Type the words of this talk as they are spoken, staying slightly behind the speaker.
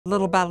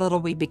Little by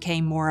little, we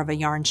became more of a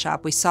yarn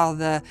shop. We saw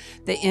the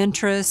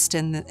interest,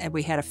 and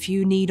we had a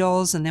few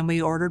needles, and then we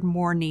ordered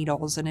more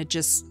needles, and it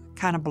just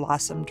kind of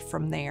blossomed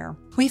from there.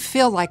 We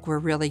feel like we're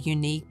really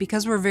unique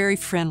because we're very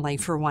friendly,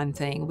 for one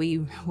thing.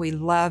 We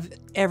love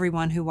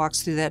everyone who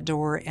walks through that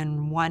door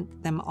and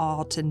want them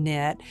all to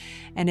knit.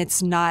 And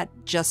it's not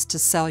just to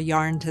sell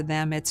yarn to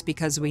them, it's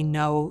because we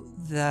know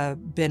the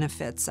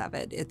benefits of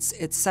it.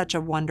 It's such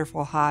a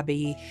wonderful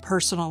hobby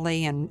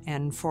personally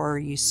and for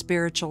you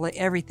spiritually.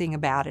 Everything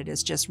about it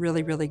is just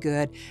really, really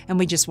good. And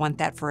we just want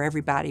that for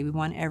everybody. We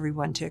want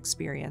everyone to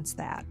experience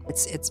that.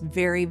 It's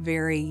very,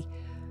 very,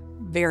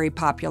 very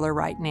popular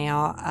right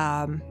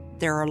now.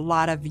 There are a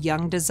lot of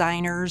young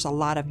designers, a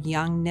lot of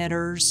young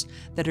knitters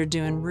that are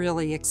doing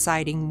really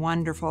exciting,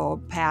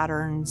 wonderful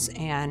patterns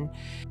and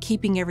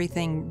keeping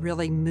everything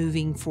really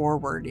moving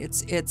forward.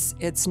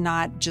 It's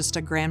not just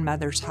a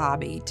grandmother's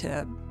hobby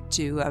to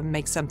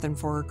make something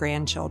for her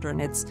grandchildren.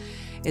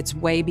 It's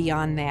way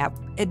beyond that.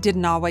 It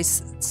didn't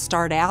always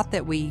start out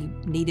that we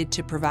needed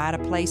to provide a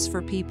place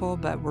for people,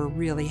 but we're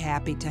really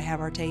happy to have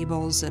our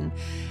tables, and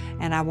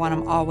I want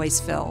them always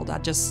filled. I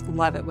just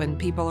love it when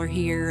people are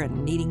here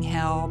and needing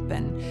help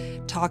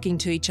and talking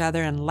to each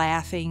other and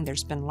laughing.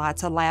 There's been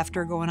lots of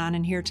laughter going on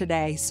in here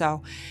today.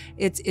 So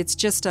it's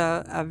just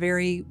a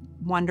very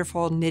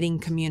wonderful knitting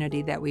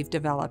community that we've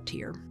developed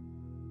here.